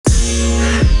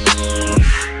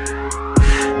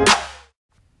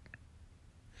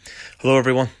Hello,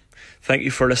 everyone. Thank you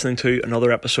for listening to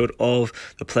another episode of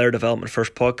the Player Development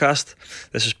First podcast.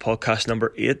 This is podcast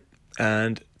number 8,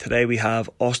 and today we have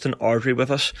Austin Ardrey with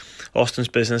us. Austin's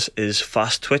business is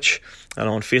Fast Twitch, and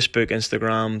on Facebook,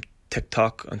 Instagram,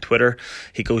 TikTok and Twitter,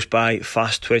 he goes by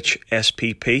Fast Twitch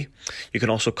SPP. You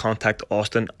can also contact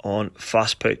Austin on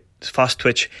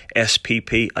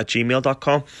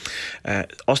fasttwitchspp@gmail.com.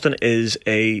 Austin is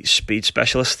a speed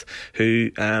specialist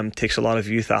who takes a lot of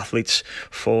youth athletes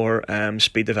for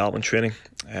speed development training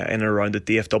in and around the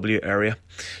DFW area.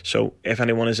 So if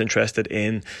anyone is interested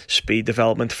in speed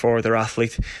development for their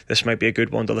athlete, this might be a good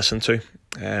one to listen to.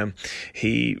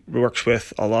 He works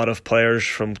with a lot of players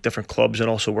from different clubs and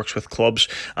also works with clubs,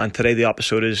 and today the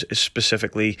episode is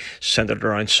specifically centered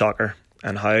around soccer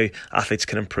and how athletes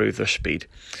can improve their speed.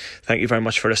 Thank you very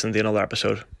much for listening to another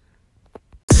episode.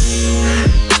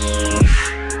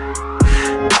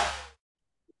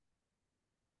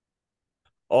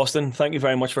 Austin, thank you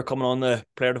very much for coming on the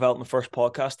Player Development First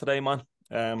podcast today, man.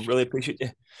 Really appreciate you.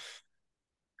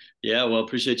 Yeah, well,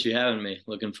 appreciate you having me.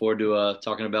 Looking forward to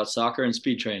talking about soccer and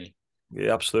speed training.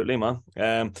 Yeah, absolutely, man.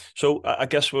 So I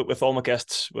guess with all my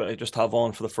guests I just have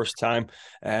on for the first time,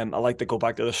 I like to go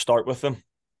back to the start with them.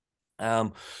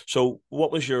 So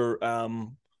what was your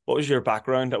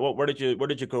background? Where did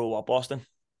you grow up, Austin?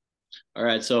 All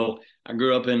right, so I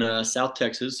grew up in South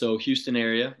Texas, so Houston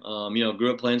area.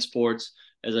 Grew up playing sports.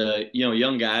 As a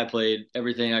young guy, I played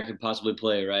everything I could possibly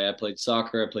play. Right, I played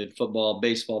soccer, I played football,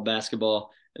 baseball,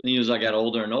 basketball. And then as I got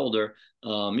older and older,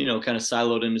 kind of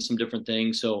siloed into some different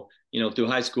things. So through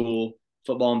high school,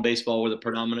 football and baseball were the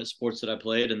predominant sports that I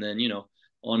played, and then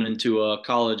on into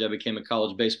college, I became a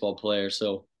college baseball player.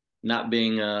 So not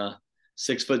being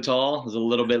 6 foot tall was a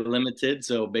little bit limited,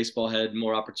 so baseball had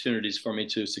more opportunities for me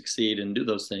to succeed and do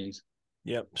those things.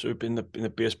 Yeah, so in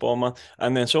the baseball, man.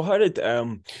 And then so how did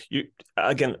you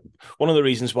again, one of the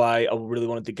reasons why I really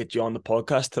wanted to get you on the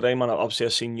podcast today, man. Obviously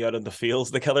I've seen you out in the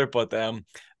fields together, but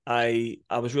I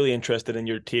was really interested in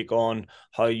your take on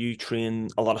how you train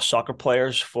a lot of soccer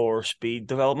players for speed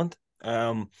development.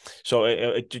 So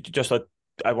just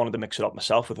I wanted to mix it up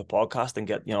myself with a podcast and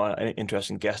get an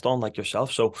interesting guest on like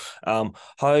yourself. So how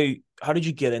did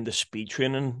you get into speed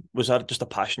training? Was that just a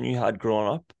passion you had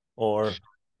growing up, or?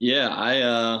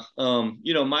 Yeah,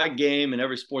 my game and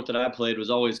every sport that I played was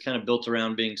always kind of built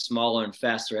around being smaller and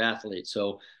faster athletes.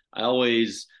 So I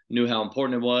always knew how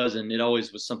important it was, and it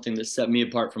always was something that set me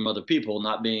apart from other people,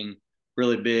 not being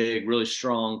really big, really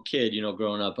strong kid,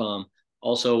 growing up.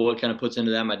 Also what kind of puts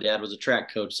into that, my dad was a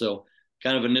track coach, so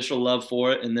kind of initial love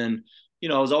for it. And then,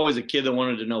 I was always a kid that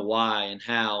wanted to know why and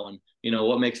how and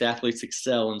what makes athletes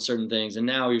excel in certain things. And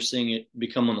now you're seeing it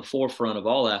become on the forefront of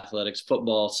all athletics,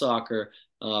 football, soccer,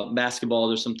 basketball.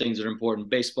 There's some things that are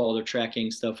important. Baseball, they're tracking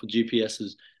stuff with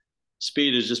GPSs.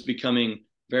 Speed is just becoming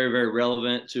very, very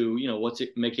relevant to what's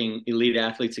making elite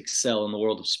athletes excel in the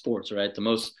world of sports. Right, the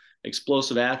most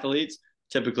explosive athletes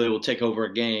typically will take over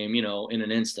a game, in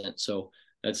an instant. So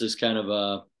that's just kind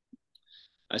of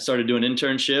I started doing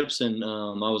internships, and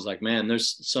I was like, man,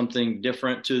 there's something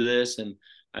different to this, and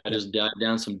I just dived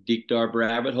down some deep dark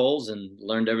rabbit holes and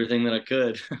learned everything that I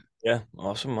could. Yeah,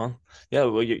 awesome, man. Yeah,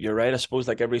 well, you're right. I suppose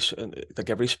like every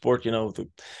sport, the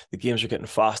games are getting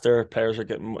faster. Players are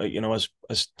getting,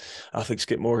 as athletes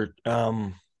get more,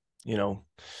 you know,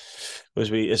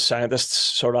 as scientists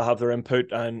sort of have their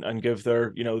input and give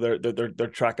their, their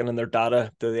tracking and their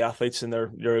data to the athletes, and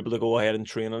they're able to go ahead and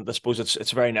train. And I suppose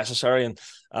it's very necessary, and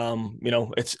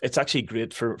it's actually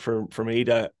great for me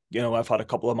to. I've had a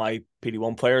couple of my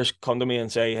PD1 players come to me and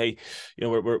say, hey,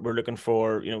 we're looking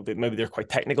for, maybe they're quite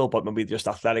technical, but maybe just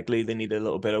athletically they need a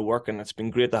little bit of work. And it's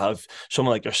been great to have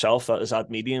someone like yourself that is that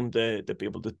medium to be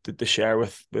able to share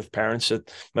with parents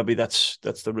that maybe that's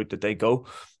the route that they go.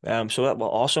 So that,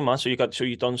 well, awesome, man. So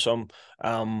you've done some,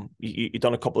 you've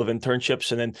done a couple of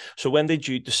internships, and then, so when did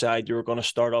you decide you were going to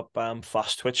start up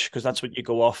Fast Twitch? Because that's what you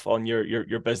go off on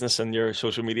your business and your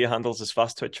social media handles is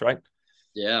Fast Twitch, right?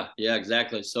 Yeah,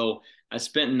 exactly. So I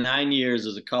spent 9 years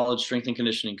as a college strength and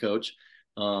conditioning coach,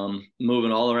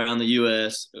 moving all around the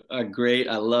U.S. Great.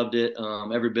 I loved it.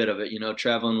 Every bit of it,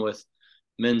 traveling with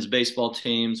men's baseball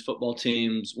teams, football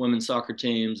teams, women's soccer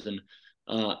teams. And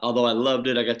although I loved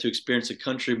it, I got to experience the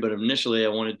country. But initially I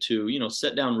wanted to,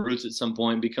 set down roots at some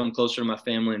point, become closer to my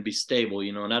family and be stable,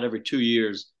 not every 2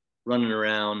 years running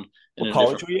around in What a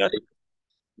college different were you at?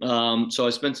 place. So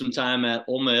I spent some time at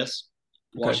Ole Miss,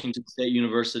 Okay. Washington State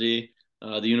University,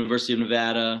 the University of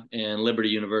Nevada, and Liberty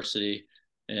University.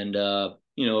 And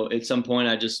at some point,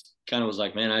 I just kind of was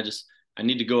like, man, I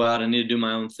need to go out. I need to do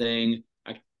my own thing.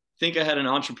 I think I had an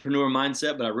entrepreneur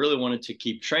mindset, but I really wanted to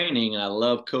keep training. And I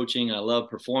love coaching. I love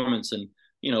performance. And,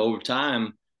 over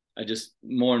time, I just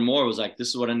more and more was like, this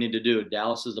is what I need to do.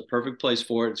 Dallas is the perfect place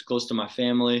for it. It's close to my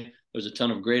family. There's a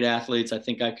ton of great athletes. I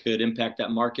think I could impact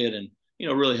that market and,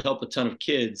 really help a ton of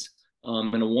kids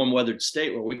in a warm weathered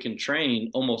state where we can train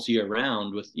almost year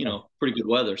round with, pretty good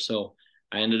weather. So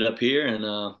I ended up here and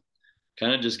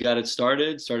kind of just got it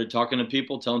started talking to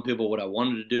people, telling people what I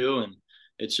wanted to do. And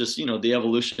it's just, the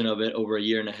evolution of it over a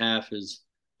year and a half is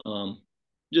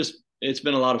just, it's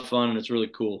been a lot of fun and it's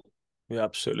really cool. Yeah,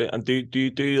 absolutely. And do you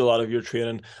do a lot of your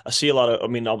training? I see a lot of.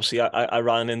 I mean, obviously, I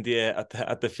ran in India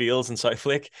at the fields in South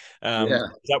Lake. Yeah. Is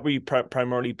that where you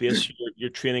primarily base your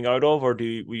training out of, or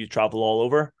will you travel all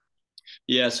over?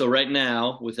 Yeah. So right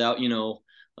now, without,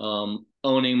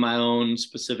 owning my own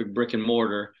specific brick and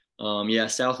mortar, yeah,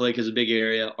 South Lake is a big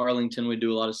area. Arlington, we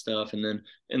do a lot of stuff. And then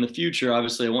in the future,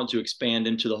 obviously, I want to expand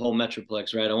into the whole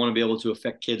Metroplex, right? I want to be able to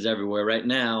affect kids everywhere. Right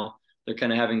now, they're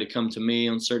kind of having to come to me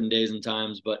on certain days and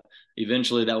times, but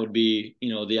eventually that would be,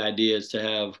 the idea is to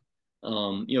have,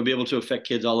 be able to affect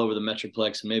kids all over the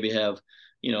Metroplex and maybe have,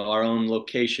 our own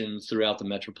locations throughout the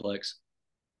Metroplex.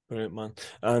 Brilliant, man.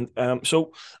 And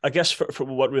so I guess for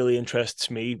what really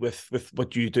interests me with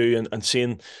what you do and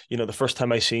seeing, the first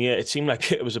time I seen you, it seemed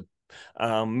like it was a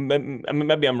I mean,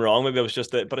 maybe I'm wrong, maybe I was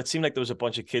just but it seemed like there was a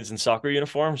bunch of kids in soccer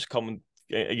uniforms coming.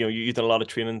 You did a lot of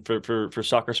training for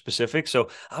soccer specific. So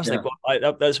I was like, Yeah.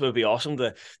 well, this would be awesome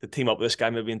to team up with this guy,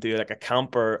 maybe and do like a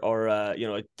camp or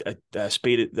a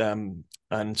speed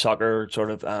and soccer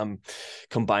sort of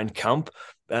combined camp.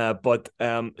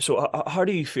 So how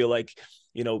do you feel like,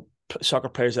 soccer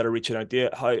players that are reaching out to you,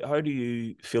 how do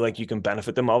you feel like you can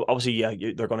benefit them? Obviously, yeah,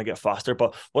 they're going to get faster,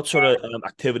 but what sort of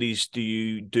activities do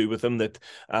you do with them that,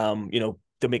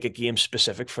 to make a game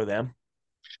specific for them?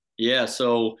 Yeah.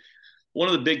 So one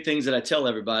of the big things that I tell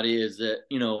everybody is that,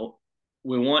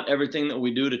 we want everything that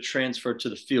we do to transfer to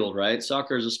the field, right?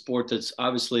 Soccer is a sport that's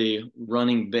obviously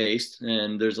running based,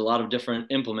 and there's a lot of different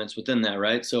implements within that,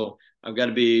 right? So I've got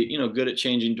to be, good at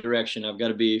changing direction. I've got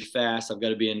to be fast. I've got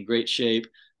to be in great shape.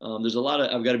 I've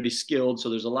got to be skilled.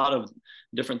 So there's a lot of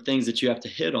different things that you have to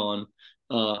hit on.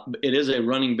 It is a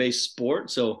running based sport.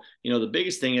 So, the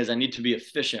biggest thing is I need to be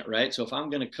efficient, right? So if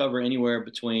I'm going to cover anywhere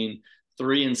between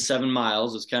 3 and 7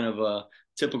 miles, it's kind of a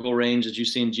typical range that you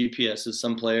see in GPSs.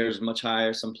 Some players much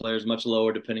higher, some players much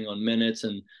lower, depending on minutes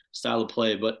and style of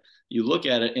play. But you look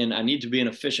at it, and I need to be an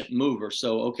efficient mover.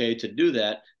 So, okay, to do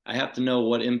that, I have to know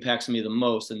what impacts me the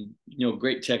most. And,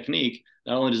 great technique,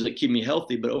 not only does it keep me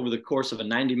healthy, but over the course of a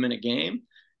 90-minute game,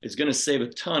 it's going to save a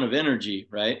ton of energy,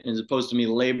 right? As opposed to me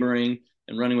laboring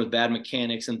and running with bad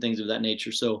mechanics and things of that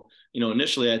nature. So,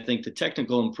 initially, I think the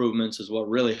technical improvements is what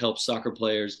really helps soccer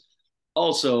players.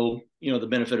 Also, the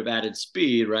benefit of added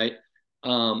speed, right?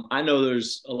 I know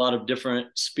there's a lot of different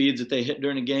speeds that they hit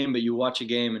during a game, but you watch a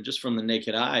game and just from the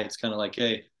naked eye, it's kind of like,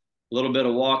 hey, a little bit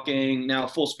of walking, now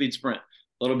full speed sprint,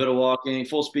 a little bit of walking,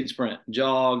 full speed sprint,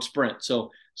 jog, sprint.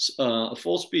 So a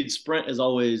full speed sprint is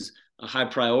always a high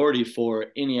priority for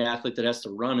any athlete that has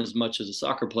to run as much as a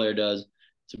soccer player does,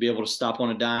 to be able to stop on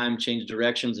a dime, change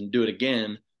directions, and do it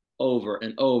again over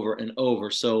and over and over.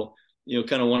 So,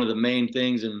 kind of one of the main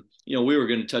things, and, we were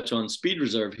going to touch on speed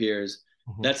reserve here, is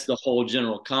Mhm. that's the whole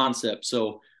general concept.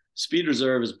 So speed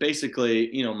reserve is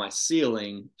basically, my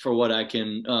ceiling for what I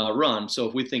can run. So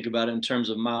if we think about it in terms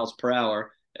of miles per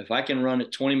hour, if I can run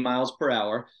at 20 miles per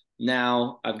hour,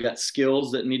 now I've got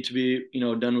skills that need to be,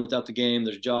 done without the game.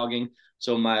 There's jogging.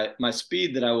 So my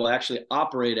speed that I will actually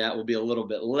operate at will be a little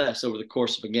bit less over the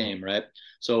course of a game, right?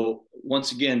 So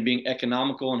once again, being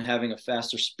economical and having a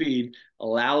faster speed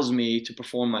allows me to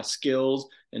perform my skills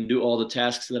and do all the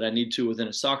tasks that I need to within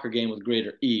a soccer game with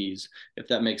greater ease, if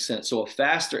that makes sense. So a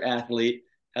faster athlete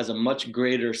has a much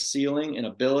greater ceiling and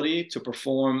ability to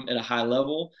perform at a high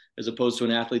level, as opposed to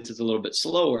an athlete that's a little bit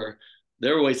slower.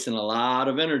 They're wasting a lot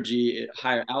of energy at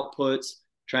higher outputs,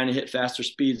 trying to hit faster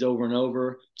speeds over and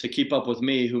over to keep up with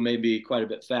me, who may be quite a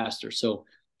bit faster. So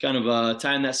kind of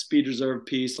tying that speed reserve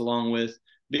piece along with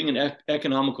being an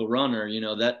economical runner,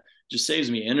 that just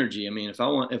saves me energy. I mean, if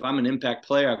I'm an impact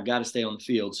player, I've got to stay on the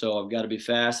field. So I've got to be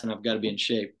fast and I've got to be in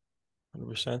shape.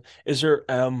 100%. Is there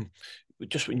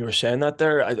just when you were saying that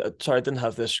there, sorry, I didn't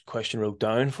have this question wrote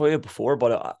down for you before,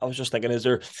 but I was just thinking, is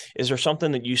there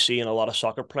something that you see in a lot of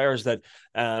soccer players that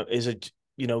is it,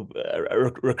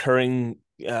 a recurring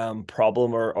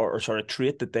problem or sort of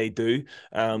trait that they do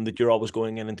that you're always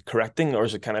going in and correcting, or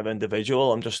is it kind of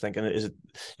individual? I'm just thinking, is it,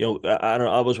 I don't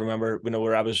know, I always remember,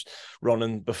 where I was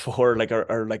running before, like,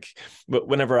 or like,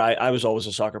 whenever I was always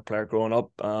a soccer player growing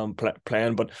up,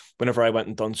 playing, but whenever I went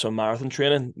and done some marathon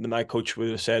training, my coach would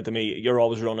have said to me, "You're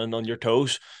always running on your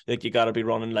toes. Like, you got to be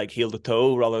running like heel to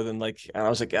toe rather than like." And I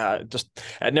was like, just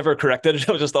I never corrected it.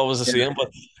 I was just always the Yeah, same. But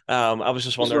I was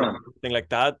just just wondering, run. thing like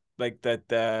that, like that,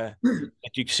 that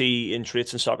you see in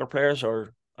traits in soccer players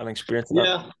or an experience in that.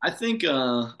 Yeah, I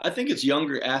think it's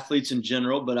younger athletes in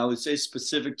general, but I would say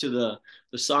specific to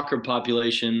the soccer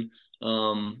population,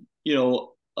 a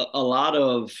lot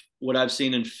of what I've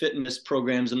seen in fitness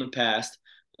programs in the past,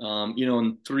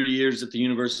 in 3 years at the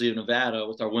University of Nevada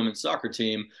with our women's soccer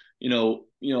team,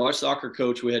 our soccer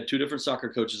coach, we had two different soccer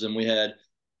coaches, and we had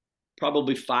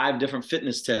probably five different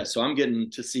fitness tests. So I'm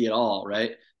getting to see it all,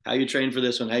 right? How you train for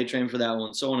this one, how you train for that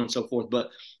one, so on and so forth.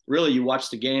 But really, you watch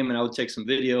the game, and I would take some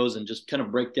videos and just kind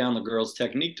of break down the girls'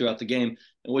 technique throughout the game.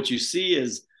 And what you see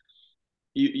is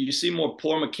you see more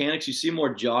poor mechanics, you see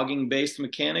more jogging based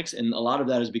mechanics, and a lot of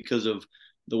that is because of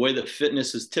the way that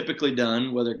fitness is typically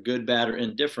done, whether good, bad, or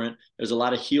indifferent. There's a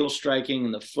lot of heel striking,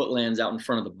 and the foot lands out in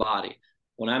front of the body.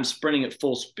 When I'm sprinting at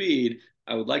full speed,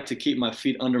 I would like to keep my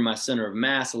feet under my center of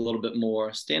mass a little bit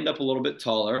more, stand up a little bit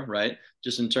taller, right?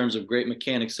 Just in terms of great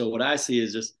mechanics. So what I see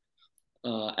is just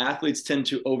athletes tend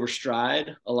to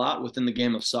overstride a lot within the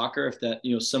game of soccer, if that,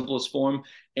 simplest form.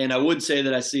 And I would say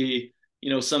that I see,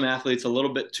 some athletes a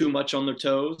little bit too much on their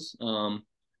toes.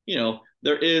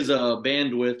 There is a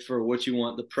bandwidth for what you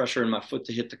want the pressure in my foot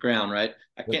to hit the ground, right?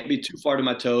 I can't be too far to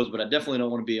my toes, but I definitely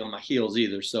don't want to be on my heels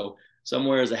either. So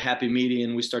somewhere is a happy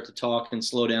median. We start to talk and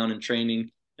slow down in training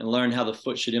and learn how the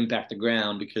foot should impact the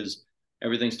ground, because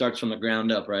everything starts from the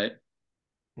ground up, right?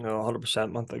 No,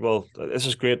 100%, man. Like, well, this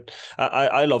is great.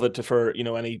 I love it for,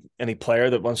 any player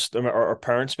that wants them, or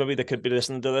parents maybe that could be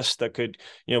listening to this, that could,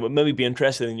 maybe be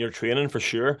interested in your training for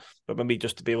sure, but maybe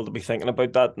just to be able to be thinking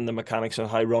about that and the mechanics and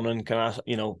how running can,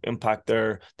 impact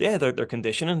their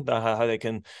conditioning, how they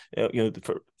can,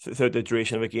 throughout the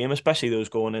duration of a game, especially those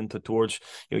going into towards,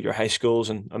 your high schools,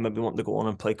 and maybe wanting to go on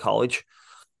and play college.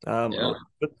 And Yeah. all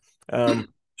that.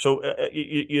 So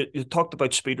you talked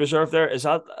about speed reserve there. Is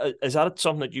that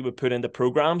something that you would put into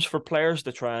programs for players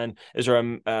to try and, is there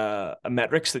a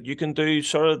metrics that you can do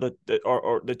sort of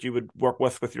or that you would work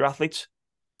with your athletes?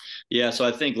 Yeah, so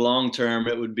I think long term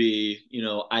it would be,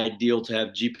 ideal to have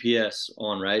GPS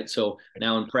on, right? So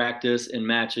now in practice, in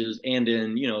matches, and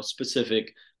in,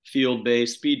 specific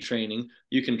field-based speed training,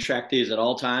 you can track these at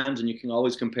all times, and you can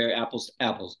always compare apples to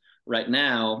apples. Right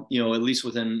now, at least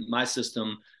within my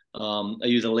system, I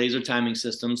use a laser timing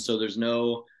system, so there's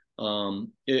no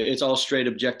it's all straight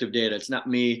objective data. It's not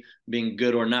me being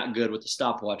good or not good with the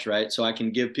stopwatch, right? So I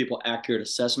can give people accurate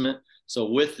assessment. So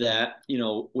with that,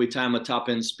 we time a top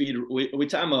end speed. We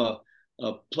time a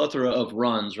plethora of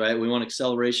runs, right? We want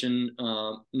acceleration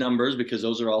numbers, because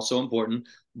those are also important.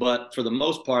 But for the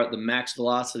most part, the max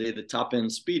velocity, the top end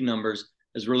speed numbers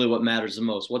is really what matters the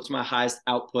most. What's my highest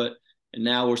output? And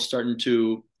now we're starting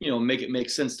to, make it make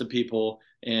sense to people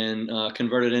and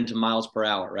convert it into miles per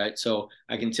hour, right? So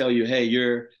I can tell you, hey,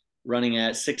 you're running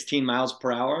at 16 miles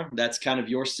per hour. That's kind of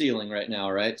your ceiling right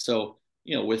now, right? So,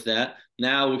 with that,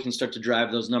 now we can start to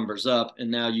drive those numbers up,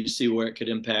 and now you see where it could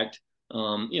impact,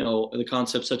 the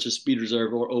concepts such as speed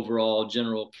reserve or overall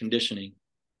general conditioning.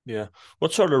 Yeah.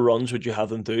 What sort of runs would you have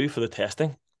them do for the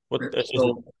testing? What is it?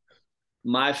 So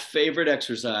my favorite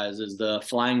exercise is the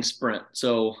flying sprint.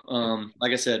 So,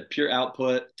 like I said, pure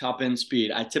output, top end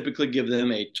speed. I typically give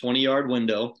them a 20-yard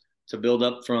window to build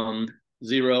up from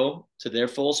zero to their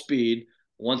full speed.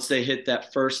 Once they hit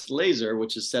that first laser,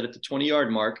 which is set at the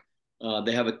 20-yard mark,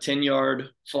 they have a 10-yard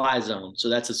fly zone. So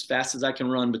that's as fast as I can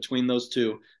run between those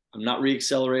two. I'm not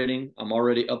reaccelerating. I'm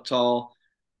already up tall.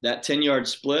 That 10-yard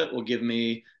split will give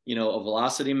me, a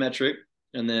velocity metric,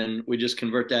 and then we just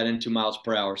convert that into miles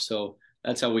per hour. So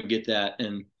that's how we get that.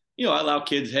 And, I allow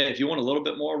kids, hey, if you want a little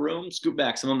bit more room, scoot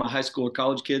back. Some of my high school or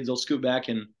college kids, they'll scoot back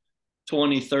in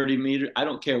 20, 30 meters. I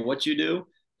don't care what you do,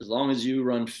 as long as you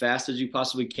run fast as you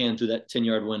possibly can through that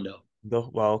 10-yard window.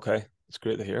 No, well, okay. It's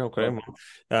great to hear. Okay.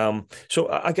 So, So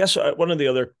I guess one of the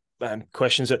other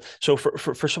questions that, so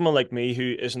for someone like me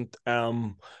who isn't,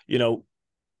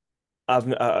 I've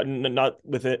not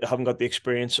with it, haven't got the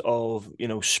experience of,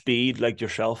 speed like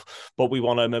yourself, but we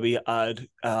want to maybe add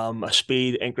a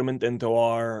speed increment into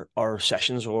our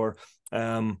sessions, or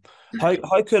how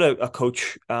could a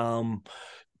coach,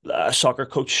 a soccer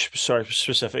coach, sorry,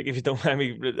 specific, if you don't mind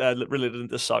me related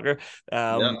to soccer,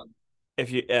 yeah. um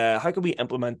if you how can we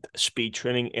implement speed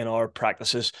training in our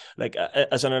practices, like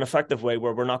as in an effective way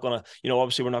where we're not going to,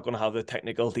 obviously we're not going to have the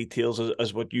technical details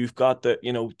as what you've got, that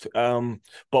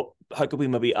but how could we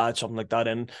maybe add something like that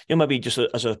in, maybe just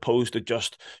as opposed to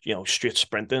just straight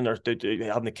sprinting, or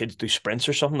having the kids do sprints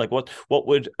or something, like what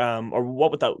would or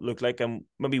what would that look like, and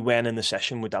maybe when in the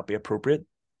session would that be appropriate?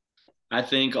 I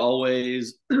think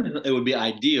always it would be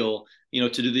ideal, to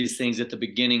do these things at the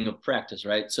beginning of practice,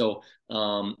 right? So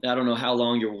I don't know how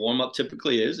long your warm up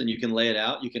typically is, and you can lay it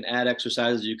out. You can add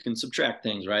exercises, you can subtract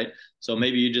things, right? So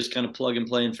maybe you just kind of plug and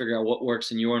play and figure out what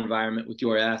works in your environment with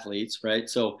your athletes, right?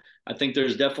 So I think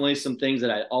there's definitely some things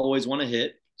that I always want to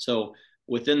hit. So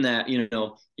within that, you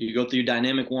go through your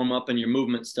dynamic warm up and your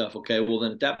movement stuff. Okay, well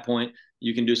then at that point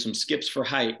you can do some skips for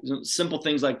height, simple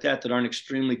things like that that aren't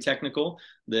extremely technical,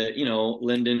 that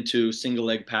lend into single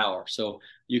leg power. So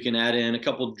you can add in a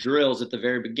couple drills at the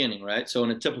very beginning, right? So in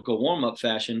a typical warm up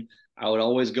fashion, I would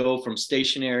always go from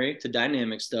stationary to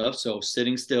dynamic stuff, so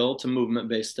sitting still to movement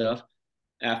based stuff.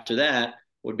 After that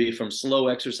would be from slow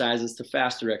exercises to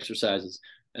faster exercises.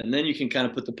 And then you can kind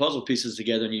of put the puzzle pieces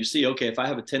together and you see, okay, if I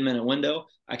have a 10-minute window,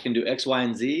 I can do X, Y,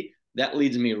 and Z. That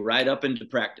leads me right up into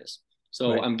practice.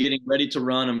 So Right. I'm getting ready to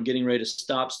run. I'm getting ready to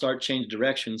stop, start, change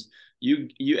directions. You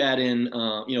add in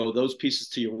those pieces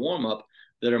to your warm up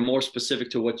that are more specific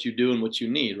to what you do and what you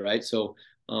need, right? So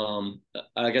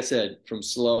like I said, from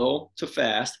slow to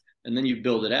fast, and then you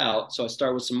build it out. So I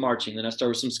start with some marching, then I start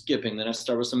with some skipping, then I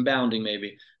start with some bounding,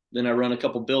 maybe. Then I run a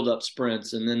couple build up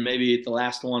sprints, and then maybe at the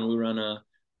last one we run a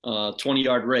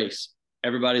 20-yard race.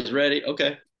 Everybody's ready.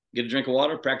 Okay, get a drink of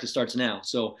water. Practice starts now.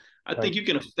 So I Right. think you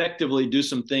can effectively do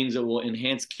some things that will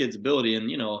enhance kids' ability in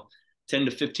 10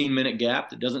 to 15-minute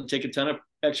gap that doesn't take a ton of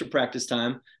extra practice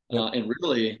time. Yep. And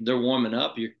really, they're warming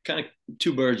up. You're kind of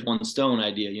two birds, one stone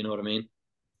idea. You know what I mean?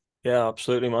 Yeah,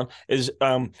 absolutely, man. Is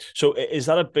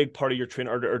that a big part of your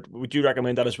training, or would you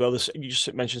recommend that as well? This, you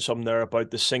just mentioned something there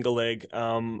about the single leg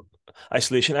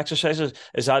isolation exercises.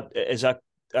 Is that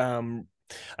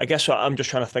I guess so. I'm just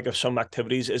trying to think of some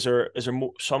activities. Is there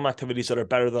some activities that are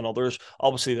better than others?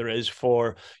 Obviously, there is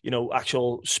for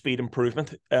actual speed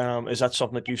improvement. Is that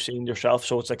something that you've seen yourself?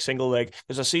 So it's like single leg,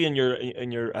 because I see in your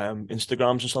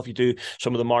Instagrams and stuff, you do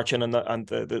some of the marching and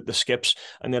the skips,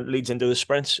 and then it leads into the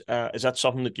sprints. Is that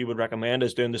something that you would recommend?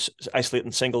 Is doing this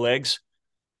isolating single legs?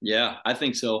 Yeah, I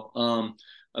think so.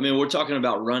 I mean, we're talking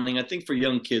about running. I think for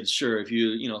young kids, sure, if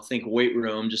think weight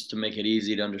room just to make it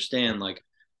easy to understand, like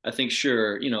I think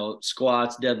sure,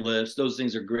 squats, deadlifts, those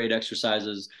things are great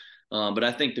exercises. But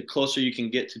I think the closer you can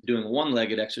get to doing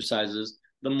one-legged exercises,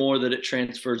 the more that it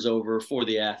transfers over for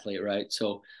the athlete, right?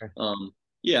 So,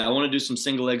 yeah, I want to do some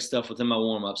single leg stuff within my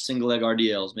warm-up, single leg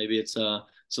RDLs. Maybe it's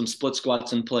some split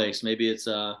squats in place. Maybe it's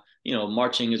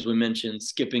marching, as we mentioned,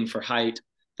 skipping for height,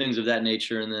 things of that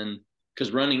nature. And then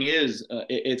because running is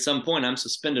at some point I'm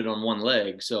suspended on one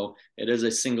leg, so it is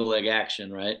a single leg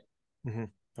action, right? 100%.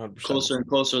 Closer and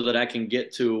closer that I can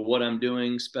get to what I'm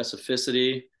doing,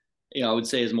 specificity, I would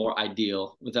say is more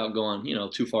ideal without going,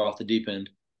 too far off the deep end.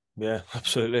 Yeah,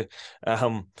 absolutely.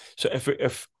 Um, so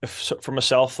if for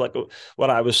myself, like what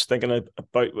I was thinking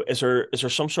about, is there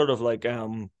some sort of like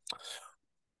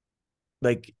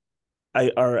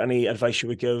or any advice you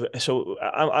would give? So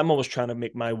I'm always trying to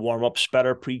make my warm ups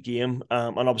better pre-game,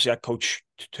 and obviously I coach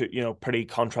to pretty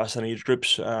contrasting age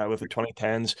groups, with the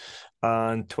 2010s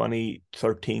and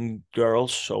 2013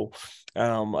 girls. So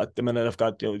at the minute I've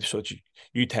got so it's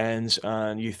U10s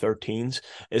and U13s.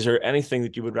 Is there anything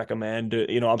that you would recommend?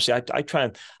 Obviously I try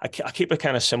and I keep it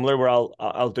kind of similar, where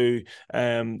I'll do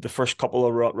the first couple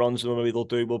of runs that maybe they'll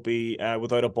do will be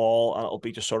without a ball, and it'll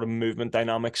be just sort of movement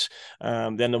dynamics.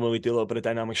 Then we do a little bit of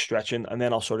dynamic stretching, and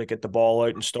then I'll sort of get the ball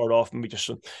out and start off maybe just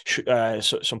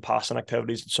some passing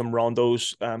activities, some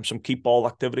rondos, some keep ball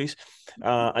activities,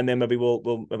 and then maybe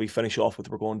we'll maybe finish off with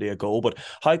we're going to a goal. But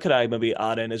how could I maybe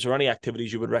add in? Is there any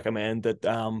activities you would recommend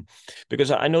that? Because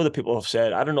I know that people have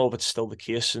said, I don't know if it's still the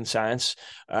case in science,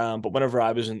 but whenever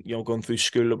I was going through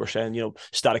school, they were saying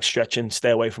static stretching, stay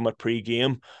away from it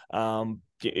pre-game. And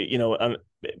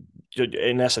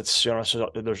unless it's so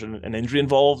there's an injury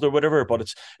involved or whatever,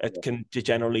 but it can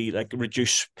generally like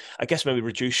reduce, I guess maybe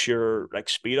reduce your like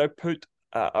speed output,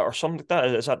 or something like that.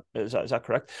 Is that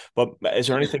correct? But is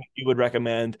there anything you would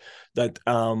recommend that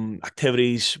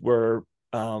activities were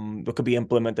that could be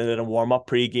implemented in a warm up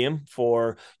pre-game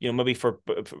for maybe for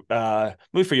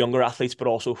younger athletes, but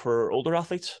also for older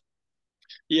athletes?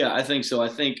 Yeah, I think so. I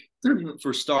think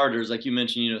for starters, like you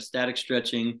mentioned, static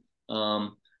stretching,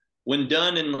 um, when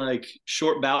done in like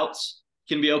short bouts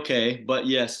can be okay. But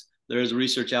yes, there is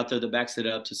research out there that backs it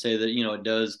up to say that, it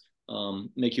does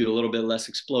make you a little bit less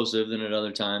explosive than at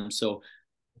other times. So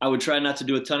I would try not to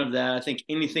do a ton of that. I think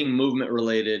anything movement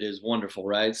related is wonderful,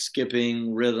 right?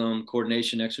 Skipping, rhythm,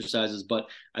 coordination exercises. But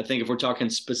I think if we're talking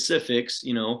specifics,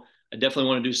 I definitely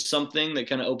want to do something that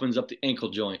kind of opens up the ankle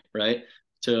joint, right?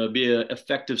 To be an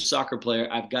effective soccer player,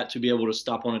 I've got to be able to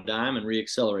stop on a dime and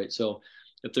reaccelerate. So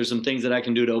if there's some things that I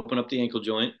can do to open up the ankle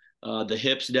joint, the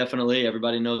hips definitely.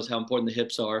 Everybody knows how important the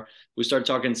hips are. We start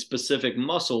talking specific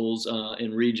muscles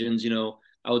in regions,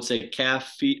 I would say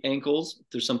calf, feet, ankles. If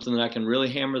there's something that I can really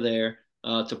hammer there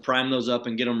to prime those up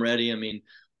and get them ready. I mean,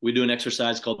 we do an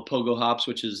exercise called pogo hops,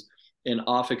 which is an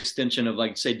off extension of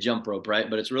like say jump rope, right?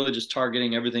 But it's really just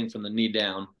targeting everything from the knee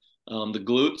down. The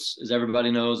glutes, as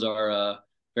everybody knows, are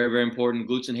very, very important.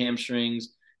 Glutes and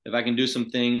hamstrings. If I can do some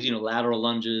things, lateral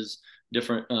lunges,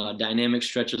 different dynamic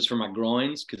stretches for my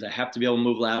groins, because I have to be able to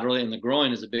move laterally. And the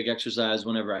groin is a big exercise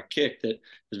whenever I kick that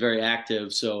is very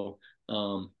active. So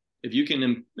if you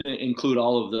can include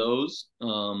all of those,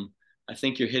 I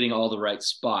think you're hitting all the right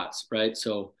spots, right?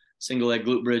 So single leg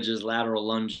glute bridges, lateral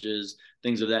lunges,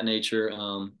 things of that nature.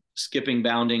 Skipping,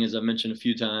 bounding, as I mentioned a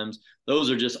few times, those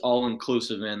are just all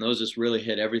inclusive, man. Those just really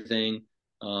hit everything.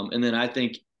 And then I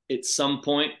think at some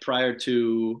point prior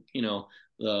to,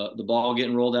 the ball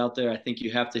getting rolled out there, I think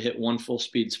you have to hit one full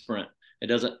speed sprint. It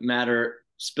doesn't matter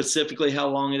specifically how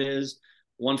long it is.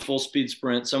 One full speed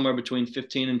sprint, somewhere between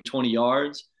 15 and 20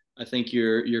 yards. I think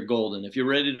you're golden. If you're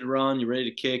ready to run, you're ready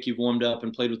to kick, you've warmed up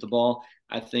and played with the ball,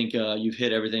 I think you've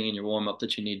hit everything in your warm up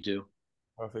that you need to.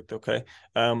 Perfect. Okay.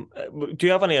 Do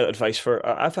you have any advice for?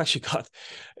 I've actually got.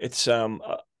 It's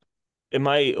in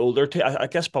my older I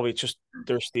guess probably it's just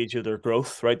their stage of their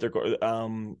growth, right? They're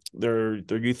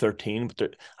U13,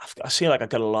 but I see like I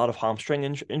got a lot of hamstring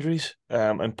injuries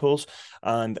and pulls,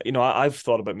 and I've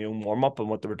thought about my own warm up and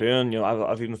what they were doing.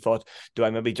 I've even thought, do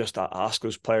I maybe just ask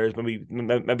those players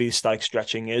maybe static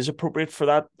stretching is appropriate for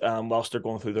that whilst they're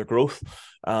going through their growth.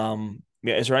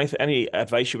 Yeah, is there any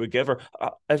advice you would give, or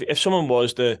if someone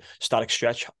was the static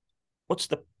stretch, what's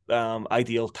the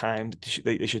ideal time that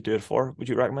they should do it for? Would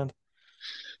you recommend?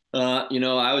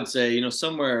 I would say,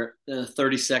 somewhere in the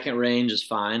 30-second range is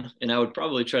fine. And I would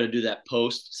probably try to do that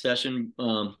post session.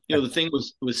 The thing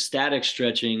with static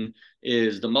stretching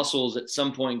is the muscles at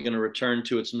some point going to return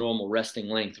to its normal resting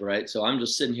length, right? So I'm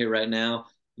just sitting here right now.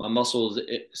 My muscle is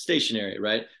stationary,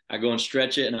 right? I go and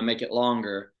stretch it and I make it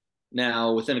longer.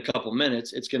 Now, within a couple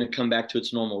minutes, it's going to come back to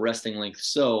its normal resting length.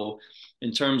 So,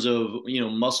 in terms of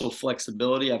muscle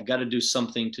flexibility, I've got to do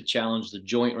something to challenge the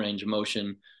joint range of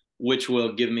motion, which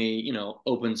will give me,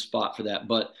 open spot for that.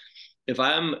 But if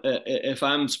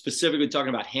I'm specifically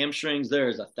talking about hamstrings,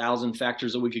 there's 1,000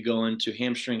 factors that we could go into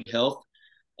hamstring health.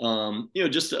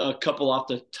 Just a couple off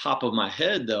the top of my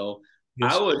head, though, I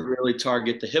Yes. would really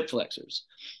target the hip flexors.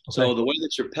 Okay. So the way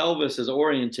that your pelvis is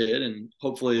oriented, and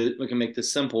hopefully we can make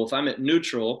this simple. If I'm at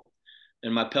neutral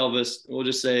and my pelvis, we'll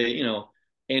just say,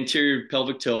 anterior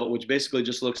pelvic tilt, which basically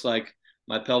just looks like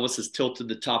my pelvis is tilted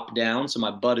the top down, so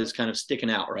my butt is kind of sticking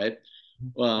out, right?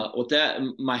 With that,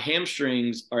 my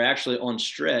hamstrings are actually on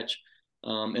stretch,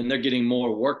 and they're getting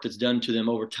more work that's done to them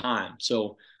over time.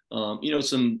 So,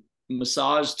 some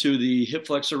massage to the hip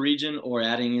flexor region or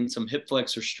adding in some hip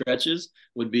flexor stretches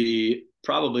would be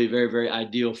probably very, very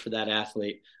ideal for that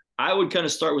athlete. I would kind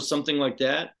of start with something like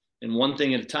that and one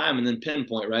thing at a time and then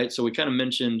pinpoint, right? So we kind of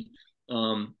mentioned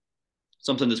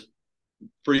something that's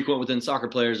frequent within soccer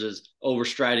players is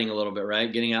overstriding a little bit,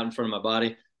 right? Getting out in front of my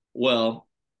body. Well,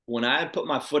 when I put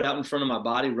my foot out in front of my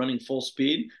body running full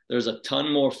speed, there's a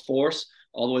ton more force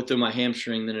all the way through my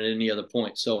hamstring than at any other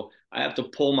point. So I have to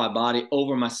pull my body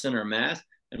over my center of mass,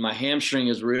 and my hamstring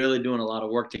is really doing a lot of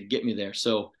work to get me there.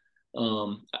 So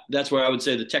that's where I would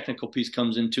say the technical piece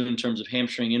comes into in terms of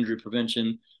hamstring injury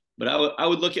prevention. But I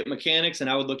would look at mechanics and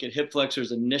I would look at hip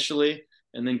flexors initially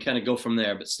and then kind of go from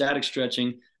there. But static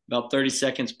stretching, about 30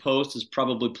 seconds post is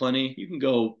probably plenty. You can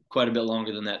go quite a bit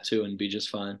longer than that too and be just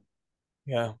fine.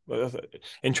 Yeah,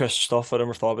 interesting stuff. I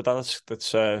never thought about that. That's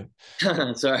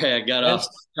Sorry, I got off yes.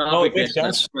 No, it topic there. makes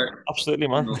sense. Absolutely,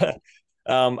 man.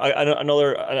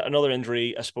 Another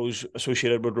injury, I suppose,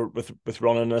 associated with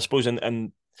running. I suppose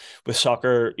in with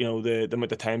soccer, the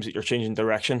amount of times that you're changing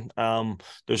direction.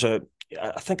 There's I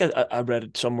think I read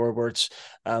it somewhere where it's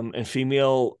in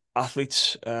female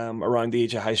athletes around the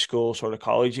age of high school, sort of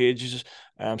college ages.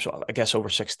 So I guess over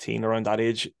 16, around that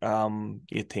age,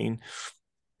 18,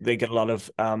 they get a lot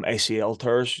of ACL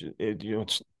tears.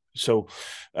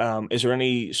 Is there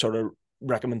any sort of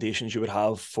recommendations you would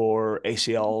have for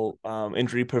ACL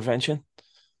injury prevention?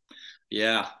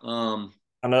 Yeah.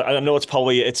 And I know it's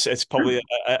probably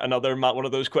another one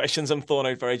of those questions I'm throwing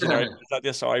out very generic. Is that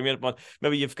just sorry, mate, but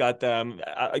maybe you've got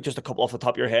just a couple off the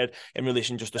top of your head in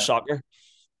relation just to soccer.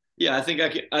 Yeah, I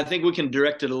think we can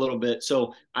direct it a little bit.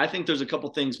 So I think there's a couple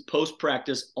things post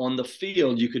practice on the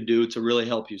field you could do to really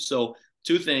help you. So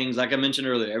two things, like I mentioned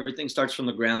earlier, everything starts from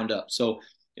the ground up. So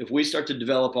if we start to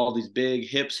develop all these big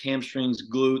hips, hamstrings,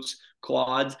 glutes,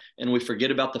 quads, and we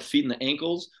forget about the feet and the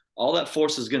ankles, all that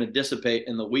force is going to dissipate.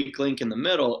 And the weak link in the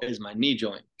middle is my knee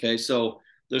joint. Okay. So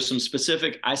there's some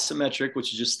specific isometric,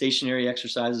 which is just stationary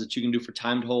exercises that you can do for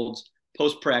timed holds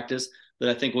post practice that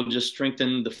I think will just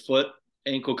strengthen the foot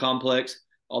ankle complex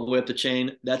all the way up the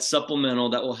chain. That's supplemental.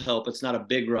 That will help. It's not a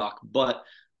big rock. But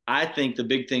I think the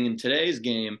big thing in today's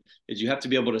game is you have to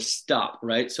be able to stop,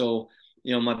 right? So,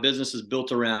 my business is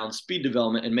built around speed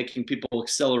development and making people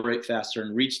accelerate faster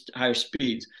and reach higher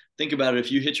speeds. Think about it.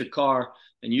 If you hit your car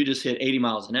and you just hit 80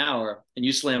 miles an hour and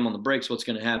you slam on the brakes, what's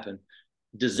going to happen?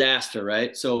 Disaster,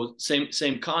 right? So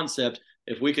same concept.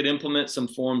 If we could implement some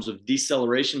forms of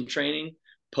deceleration training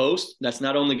post, that's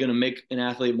not only going to make an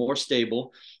athlete more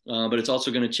stable, but it's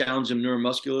also going to challenge them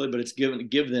neuromuscularly, but it's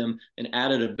give them an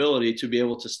added ability to be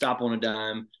able to stop on a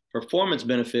dime, performance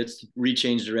benefits to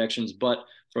rechange directions. But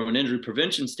from an injury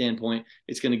prevention standpoint,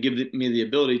 it's going to give me the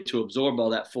ability to absorb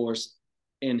all that force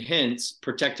and hence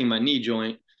protecting my knee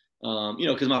joint,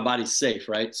 because my body's safe,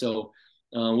 right? So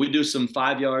we do some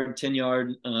 5 yard, 10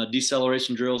 yard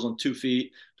deceleration drills on 2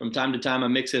 feet. From time to time, I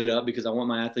mix it up because I want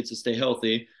my athletes to stay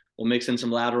healthy. We'll mix in some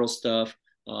lateral stuff.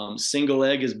 Single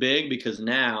leg is big because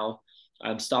now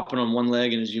I'm stopping on one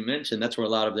leg. And as you mentioned, that's where a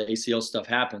lot of the ACL stuff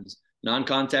happens.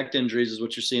 Non-contact injuries is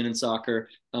what you're seeing in soccer.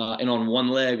 And on one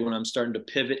leg, when I'm starting to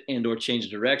pivot and or change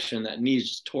direction, that knee is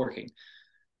just torquing.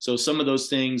 So some of those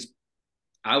things,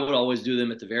 I would always do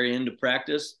them at the very end of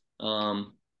practice.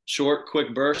 Short,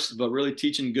 quick bursts, but really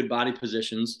teaching good body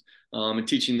positions and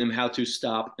teaching them how to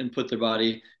stop and put their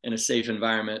body in a safe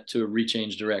environment to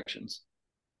rechange directions.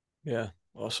 Yeah,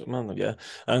 awesome, man. Yeah,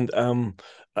 and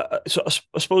so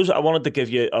I suppose I wanted to give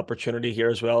you opportunity here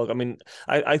as well. I mean,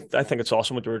 I think it's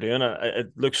awesome what you were doing.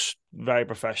 It looks very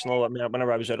professional. I mean,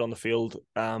 whenever I was out on the field,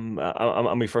 and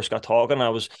we first got talking, I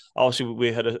was obviously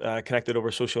we had connected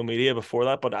over social media before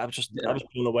that, but I Yeah. was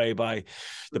blown away by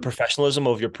the professionalism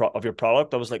of your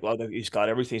product. I was like, well, he's got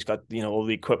everything. He's got all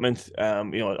the equipment.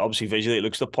 Obviously visually it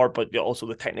looks the part, but also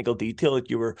the technical detail that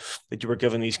you were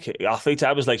giving these athletes.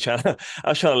 I was like I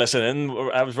was trying to listen in.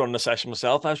 I was running a session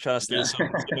myself. I was trying to steal Yeah.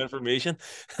 some information,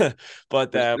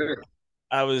 but For sure.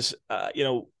 I was,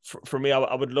 for me,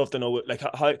 I would love to know, like,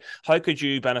 how could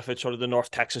you benefit sort of the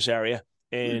North Texas area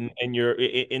in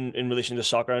relation to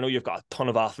soccer? I know you've got a ton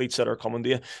of athletes that are coming to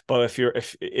you, but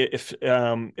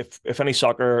if any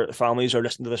soccer families are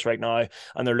listening to this right now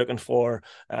and they're looking for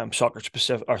soccer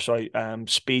specific, or sorry,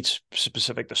 speed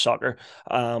specific to soccer,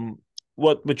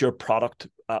 what would your product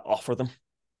offer them?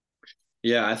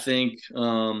 Yeah, I think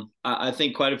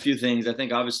quite a few things. I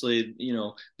think obviously,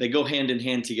 they go hand in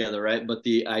hand together, right? But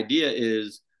the idea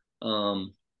is,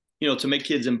 to make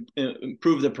kids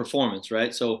improve their performance,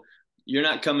 right? So you're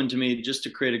not coming to me just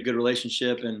to create a good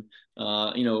relationship, and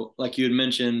like you had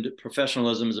mentioned,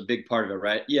 professionalism is a big part of it,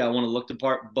 right? Yeah, I want to look the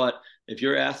part, but if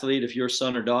your athlete, if your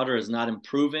son or daughter is not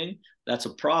improving, that's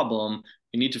a problem.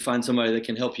 You need to find somebody that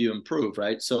can help you improve,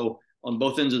 right? So on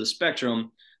both ends of the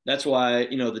spectrum, that's why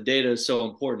the data is so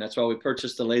important. That's why we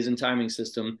purchased the Laysan timing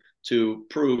system to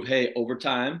prove, hey, over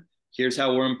time, here's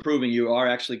how we're improving. You are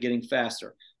actually getting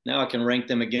faster. Now I can rank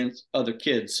them against other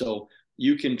kids, so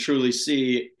you can truly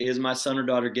see, is my son or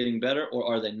daughter getting better, or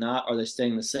are they not? Are they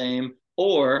staying the same,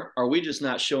 or are we just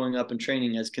not showing up and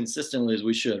training as consistently as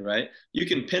we should? Right? You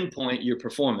can pinpoint your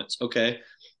performance. Okay.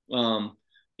 From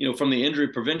the injury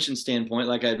prevention standpoint,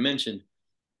 like I had mentioned,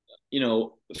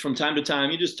 from time to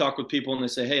time, you just talk with people and they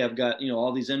say, hey, I've got,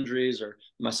 all these injuries, or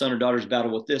my son or daughter's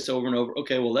battled with this over and over.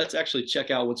 Okay, well, let's actually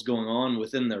check out what's going on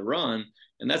within their run.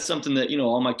 And that's something that,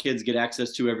 all my kids get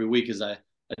access to every week is I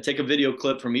take a video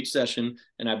clip from each session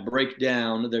and I break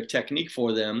down their technique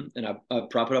for them, and I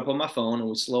prop it up on my phone and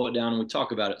we slow it down and we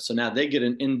talk about it. So now they get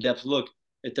an in-depth look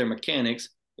at their mechanics.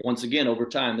 Once again, over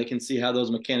time, they can see how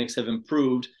those mechanics have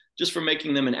improved just for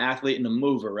making them an athlete and a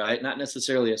mover, right? Not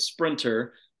necessarily a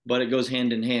sprinter, but it goes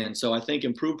hand in hand. So I think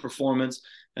improved performance,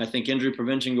 and I think injury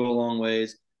prevention go a long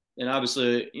ways. And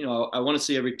obviously, I want to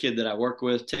see every kid that I work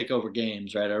with take over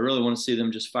games, right? I really want to see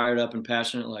them just fired up and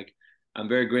passionate. Like, I'm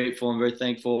very grateful. I'm very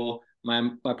thankful. My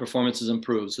performance has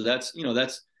improved. So that's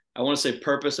I want to say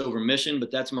purpose over mission,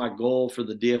 but that's my goal for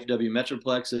the DFW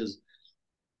Metroplex, is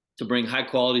to bring high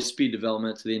quality speed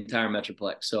development to the entire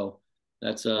Metroplex. So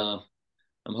that's I'm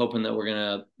hoping that we're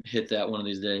gonna hit that one of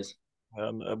these days.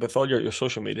 With all your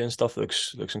social media and stuff,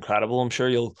 looks incredible. I'm sure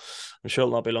it'll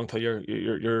not be long till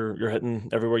you're hitting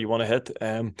everywhere you want to hit.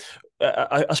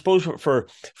 I suppose for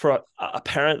a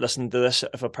parent listening to this,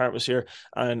 if a parent was here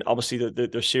and obviously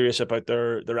they're serious about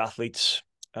their athletes'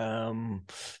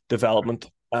 development.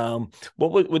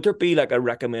 What would there be like a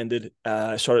recommended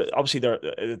sort of, obviously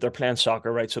they're playing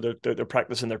soccer, right? So they're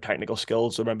practicing their technical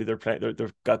skills, or maybe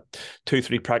they've got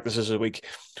 2-3 practices a week.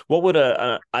 What would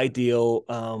an ideal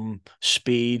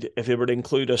speed, if they were to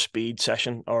include a speed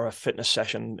session or a fitness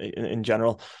session in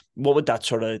general, what would that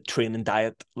sort of training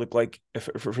diet look like if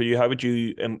for you? How would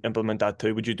you implement that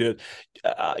too? Would you do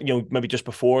it, maybe just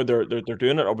before they're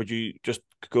doing it, or would you just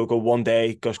go one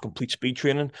day, go complete speed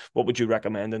training? What would you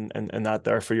recommend in that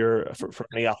there for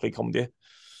any athlete coming to you?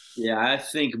 Yeah, I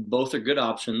think both are good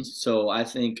options. So I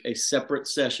think a separate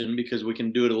session because we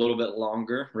can do it a little bit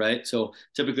longer, right? So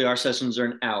typically our sessions are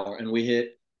an hour and we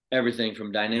hit everything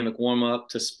from dynamic warm up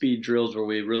to speed drills where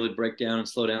we really break down and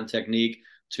slow down technique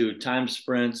to time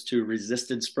sprints to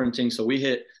resisted sprinting. So we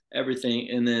hit everything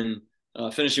and then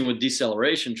finishing with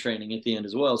deceleration training at the end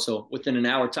as well. So within an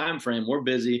hour time frame, we're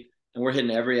busy and we're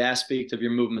hitting every aspect of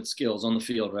your movement skills on the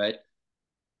field, right?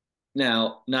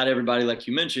 Now, not everybody, like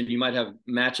you mentioned, you might have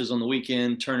matches on the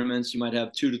weekend, tournaments, you might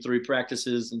have 2 to 3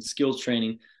 practices and skills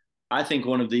training. I think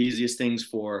one of the easiest things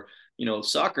for,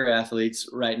 soccer athletes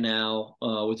right now,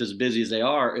 with as busy as they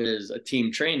are, is a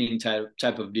team training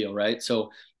type of deal, right? So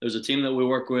there's a team that we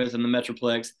work with in the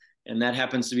Metroplex, and that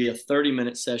happens to be a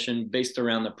 30-minute session based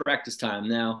around the practice time.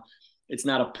 Now, it's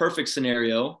not a perfect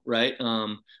scenario, right?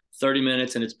 30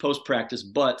 minutes and it's post practice,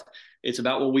 but it's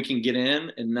about what we can get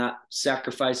in and not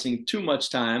sacrificing too much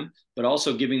time, but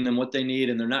also giving them what they need.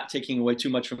 And they're not taking away too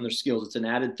much from their skills. It's an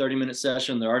added 30-minute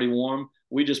session. They're already warm.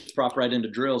 We just prop right into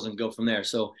drills and go from there.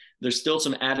 So there's still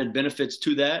some added benefits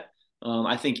to that.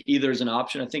 I think either is an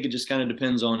option. I think it just kind of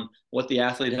depends on what the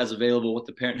athlete has available, what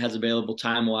the parent has available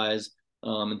time wise,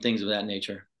 and things of that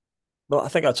nature. Well, I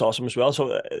think that's awesome as well.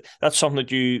 So that's something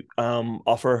that you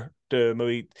offer to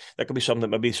maybe that could be something that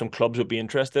maybe some clubs would be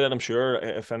interested in. I'm sure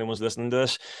if anyone's listening to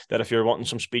this, that if you're wanting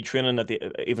some speed training,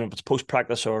 even if it's post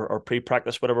practice or pre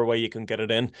practice, whatever way you can get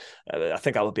it in, I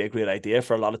think that would be a great idea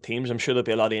for a lot of teams. I'm sure there'd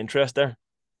be a lot of interest there.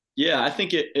 Yeah, I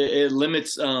think it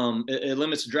limits it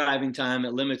limits driving time.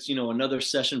 It limits another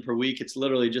session per week. It's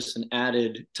literally just an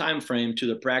added time frame to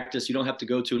the practice. You don't have to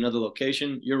go to another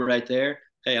location. You're right there.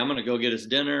 Hey, I'm gonna go get us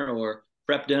dinner or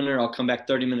prep dinner. I'll come back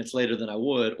 30 minutes later than I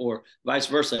would, or vice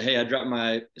versa. Hey, I dropped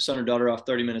my son or daughter off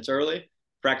 30 minutes early.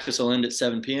 Practice will end at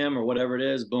 7 p.m. or whatever it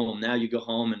is. Boom. Now you go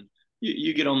home and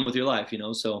you get on with your life.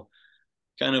 So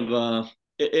kind of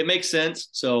it makes sense.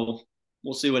 So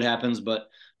we'll see what happens, but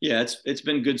yeah, it's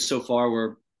been good so far.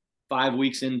 We're 5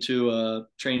 weeks into a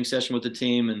training session with the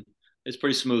team, and it's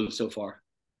pretty smooth so far.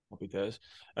 Hope he does.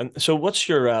 And so, what's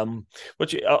your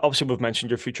obviously we've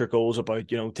mentioned your future goals about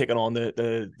taking on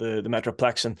the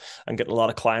Metroplex and getting a lot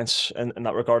of clients in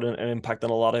that regard and impacting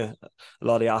a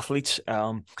lot of athletes.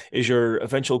 Is your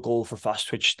eventual goal for Fast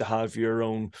Twitch to have your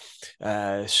own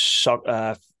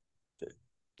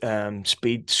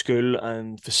speed school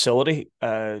and facility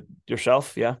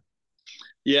yourself? Yeah.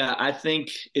 Yeah, I think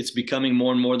it's becoming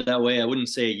more and more that way. I wouldn't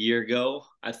say a year ago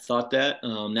I thought that.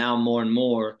 Now more and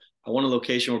more, I want a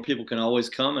location where people can always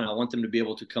come, and I want them to be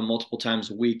able to come multiple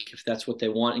times a week if that's what they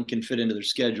want and can fit into their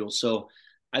schedule. So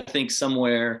I think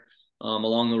somewhere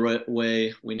along the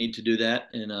way we need to do that,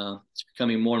 and it's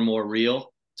becoming more and more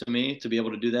real to me to be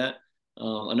able to do that.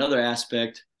 Another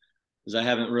aspect is I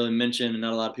haven't really mentioned, and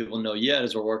not a lot of people know yet,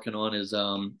 as we're working on, is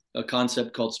a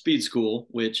concept called Speed School,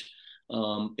 which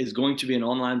is going to be an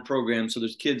online program. So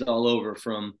there's kids all over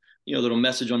from, little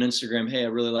message on Instagram, hey, I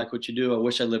really like what you do. I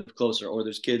wish I lived closer. Or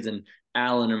there's kids in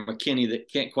Allen or McKinney that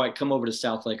can't quite come over to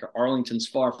South Lake, or Arlington's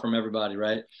far from everybody,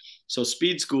 right? So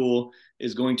Speed School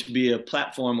is going to be a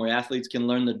platform where athletes can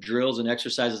learn the drills and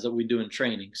exercises that we do in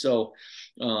training. So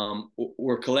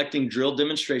we're collecting drill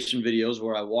demonstration videos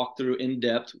where I walk through in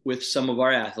depth with some of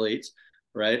our athletes,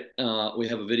 right? We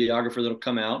have a videographer that'll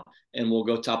come out and we'll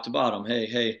go top to bottom.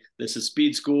 Hey, this is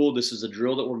Speed School. This is a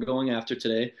drill that we're going after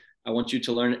today. I want you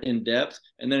to learn it in depth.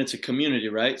 And then it's a community,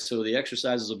 right? So the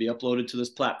exercises will be uploaded to this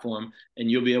platform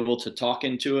and you'll be able to talk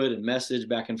into it and message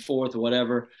back and forth or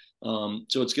whatever.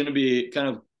 So it's going to be kind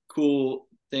of cool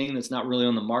thing that's not really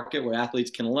on the market, where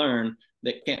athletes can learn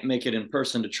that can't make it in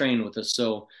person to train with us.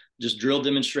 So just drill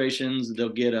demonstrations. They'll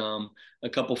get a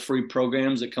couple free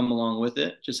programs that come along with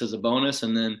it just as a bonus.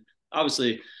 And then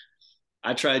obviously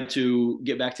I tried to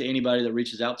get back to anybody that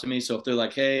reaches out to me. So if they're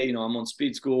like, hey, I'm on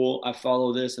Speed School, I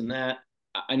follow this and that,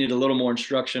 I need a little more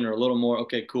instruction or a little more,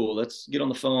 okay, cool, let's get on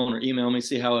the phone or email me,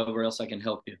 see however else I can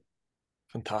help you.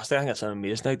 Fantastic. I think that's an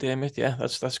amazing idea, mate. Yeah,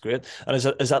 that's great. And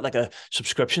is that like a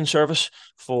subscription service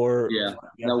Yeah,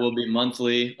 yeah. that will be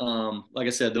monthly. Like I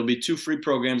said, there'll be two free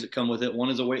programs that come with it. One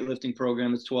is a weightlifting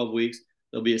program that's 12 weeks.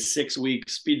 There'll be a 6 week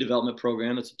speed development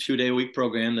program. It's a 2 day a week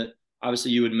program that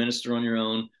obviously you administer on your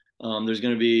own. There's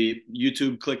going to be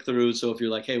YouTube click through. So if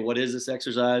you're like, hey, what is this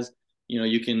exercise?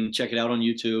 You can check it out on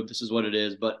YouTube. This is what it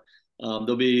is. But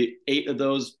there'll be 8 of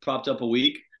those propped up a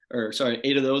week, or sorry,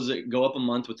 8 of those that go up a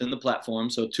month within the platform.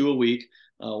 So 2 a week.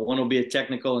 One will be a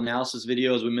technical analysis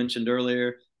video, as we mentioned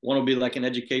earlier. One will be like an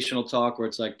educational talk where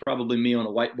it's like probably me on a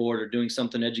whiteboard or doing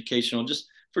something educational just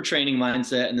for training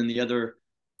mindset. And then the other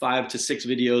 5 to 6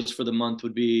 videos for the month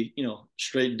would be,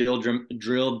 straight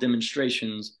drill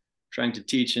demonstrations, trying to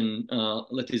teach and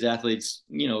let these athletes,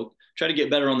 try to get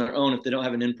better on their own if they don't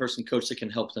have an in-person coach that can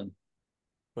help them.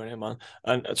 Brilliant, man.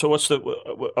 And so what's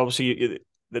obviously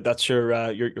that's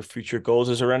your future goals.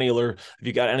 Is there any other, have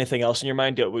you got anything else in your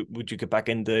mind? Would you get back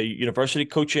into university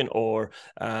coaching or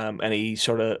any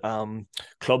sort of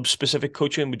club specific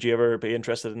coaching? Would you ever be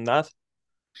interested in that?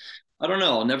 I don't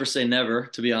know. I'll never say never,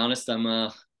 to be honest.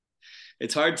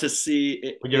 It's hard to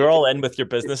see When you're all in with your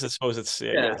business, I suppose it's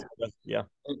yeah. yeah.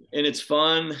 And it's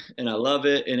fun and I love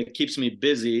it and it keeps me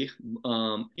busy.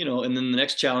 And then the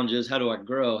next challenge is how do I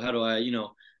grow? How do I,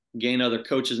 gain other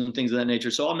coaches and things of that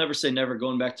nature. So I'll never say never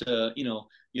going back to,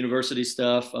 university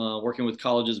stuff, working with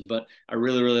colleges, but I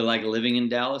really, really like living in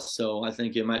Dallas. So I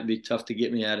think it might be tough to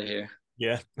get me out of here.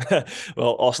 Yeah.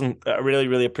 Well, Austin, I really,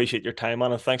 really appreciate your time,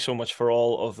 man, and thanks so much for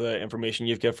all of the information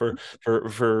you've given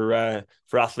for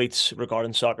athletes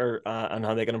regarding soccer and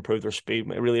how they can improve their speed.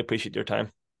 I really appreciate your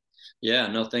time. Yeah,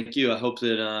 no, thank you. I hope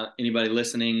that anybody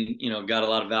listening, got a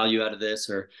lot of value out of this,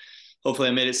 or hopefully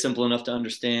I made it simple enough to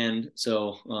understand.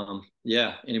 So,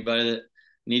 yeah, anybody that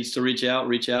needs to reach out,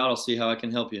 reach out. I'll see how I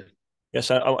can help you. Yes,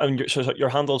 and so your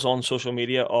handles on social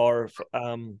media are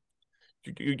you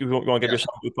want to give Yeah.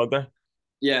 yourself a good plug there?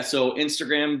 Yeah. So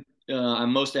Instagram,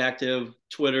 I'm most active.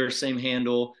 Twitter, same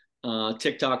handle.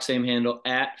 TikTok, same handle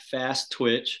at Fast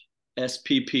Twitch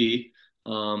SPP.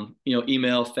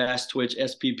 Email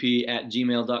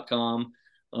fasttwitchspp@gmail.com.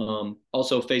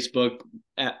 Also Facebook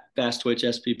at Fast Twitch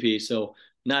SPP. So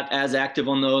not as active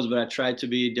on those, but I try to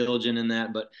be diligent in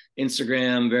that. But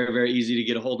Instagram, very, very easy to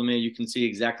get a hold of me. You can see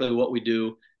exactly what we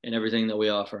do and everything that we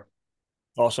offer.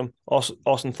 Awesome.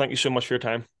 Awesome. Thank you so much for your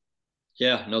time.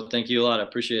 Yeah, no, thank you a lot. I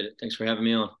appreciate it. Thanks for having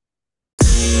me on.